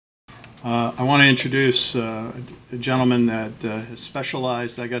I want to introduce a gentleman that has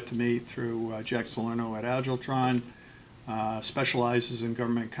specialized, I got to meet through Jack Salerno at Agiltron, specializes in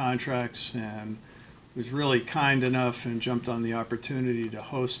government contracts, and was really kind enough and jumped on the opportunity to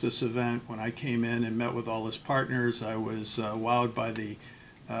host this event. When I came in and met with all his partners, I was wowed by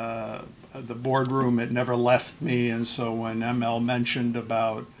the boardroom. It never left me, and so when ML mentioned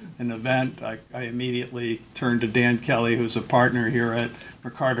about an event, I immediately turned to Dan Kelly, who's a partner here at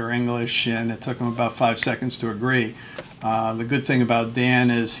McCarter English, and it took him about 5 seconds to agree. The good thing about Dan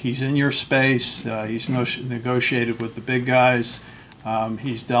is he's in your space. He's negotiated with the big guys.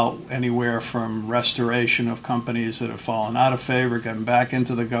 He's dealt anywhere from restoration of companies that have fallen out of favor, getting back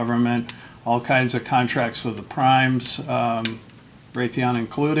into the government, all kinds of contracts with the primes, Raytheon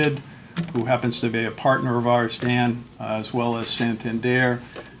included, who happens to be a partner of ours, Dan, as well as Santander.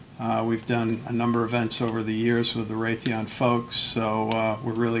 We've done a number of events over the years with the Raytheon folks, so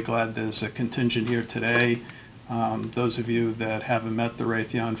we're really glad there's a contingent here today. Those of you that haven't met the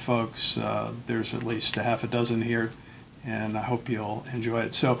Raytheon folks, there's at least a half a dozen here, and I hope you'll enjoy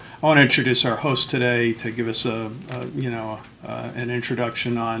it. So I want to introduce our host today to give us an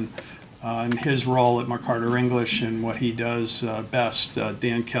introduction on his role at McCarter English and what he does best.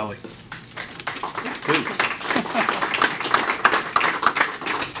 Dan Kelly. Please.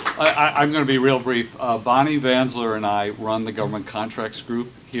 I'm going to be real brief. Bonnie Vansler and I run the government contracts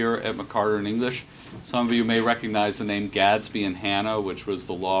group here at McCarter and English. Some of you may recognize the name Gadsby and Hanna, which was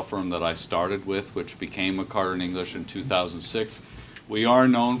the law firm that I started with, which became McCarter and English in 2006. We are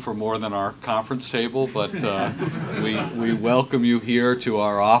known for more than our conference table, but we welcome you here to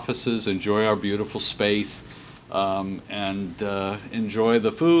our offices, enjoy our beautiful space, and enjoy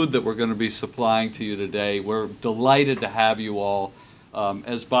the food that we're going to be supplying to you today. We're delighted to have you all.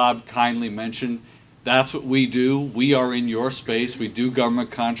 As Bob kindly mentioned, that's what we do. We are in your space. We do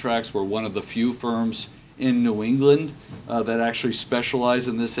government contracts. We're one of the few firms in New England that actually specialize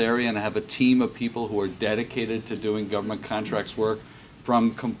in this area and have a team of people who are dedicated to doing government contracts work,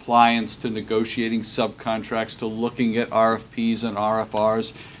 from compliance to negotiating subcontracts to looking at RFPs and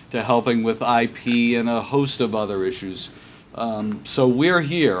RFRs to helping with IP and a host of other issues. So we're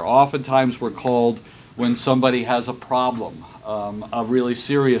here. Oftentimes we're called when somebody has a problem, a really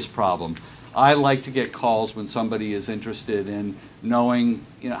serious problem. I like to get calls when somebody is interested in knowing,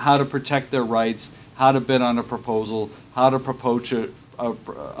 how to protect their rights, how to bid on a proposal, how to approach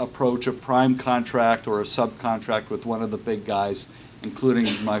a prime contract or a subcontract with one of the big guys, including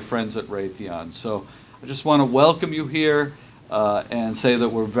my friends at Raytheon. So I just want to welcome you here and say that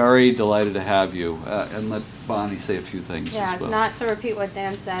we're very delighted to have you. And let Bonnie say a few things as well. Not to repeat what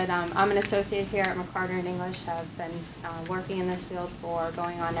Dan said, I'm an associate here at McCarter and English. I've been working in this field for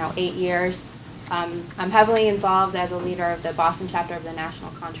going on now 8 years. I'm heavily involved as a leader of the Boston chapter of the National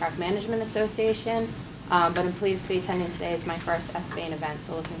Contract Management Association, but I'm pleased to be attending today as my first SBANE event,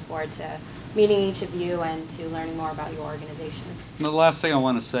 so looking forward to meeting each of you and to learning more about your organization. And the last thing I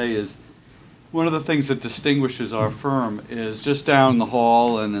want to say is, one of the things that distinguishes our firm is just down the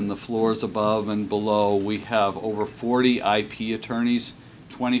hall and in the floors above and below, we have over 40 IP attorneys,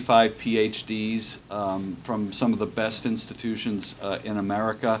 25 PhDs from some of the best institutions in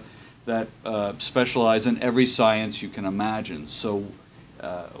America that specialize in every science you can imagine. So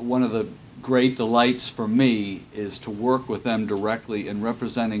one of the great delights for me is to work with them directly in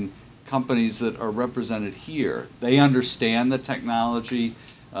representing companies that are represented here. They understand the technology.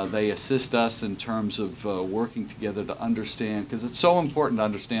 They assist us in terms of working together to understand, because it's so important to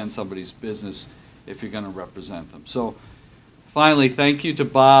understand somebody's business if you're going to represent them. So finally, thank you to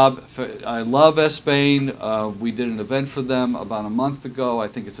Bob. I love SBANE. We did an event for them about a month ago. I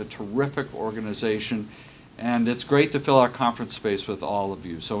think it's a terrific organization, and it's great to fill our conference space with all of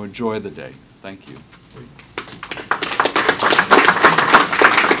you. So enjoy the day. Thank you.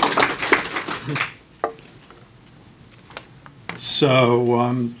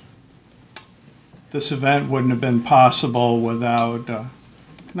 So this event wouldn't have been possible without, can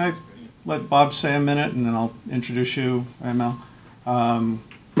I let Bob say a minute and then I'll introduce you, ML?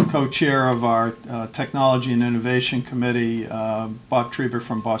 Co-chair of our Technology and Innovation Committee, Bob Trieber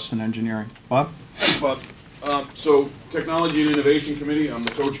from Boston Engineering. Bob? Thanks, Bob. So Technology and Innovation Committee, I'm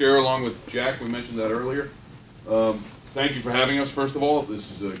the co-chair along with Jack. We mentioned that earlier. Thank you for having us, first of all.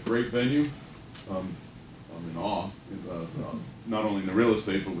 This is a great venue. I'm in awe, not only in the real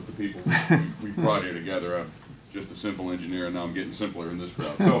estate, but with the people we brought here together. I'm just a simple engineer, and now I'm getting simpler in this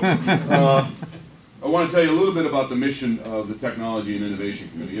crowd. So I want to tell you a little bit about the mission of the Technology and Innovation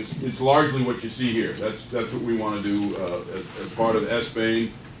Committee. It's largely what you see here. That's what we want to do as part of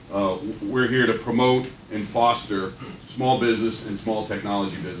SBANE. we're here to promote and foster small business and small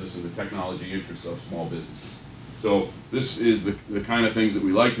technology business and the technology interests of small businesses. So this is the kind of things that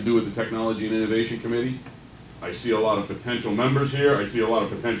we like to do with the Technology and Innovation Committee. I see a lot of potential members here. I see a lot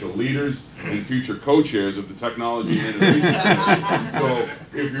of potential leaders and future co-chairs of the Technology and Innovation Committee. So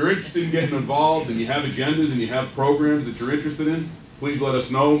if you're interested in getting involved and you have agendas and you have programs that you're interested in, please let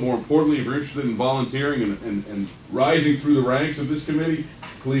us know. More importantly, if you're interested in volunteering and rising through the ranks of this committee,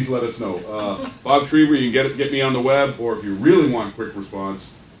 please let us know. Bob Trieber, you can get me on the web, or if you really want a quick response,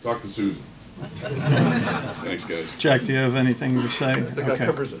 talk to Susan. Thanks, guys. Jack, do you have anything to say? I think that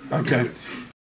covers it. Okay.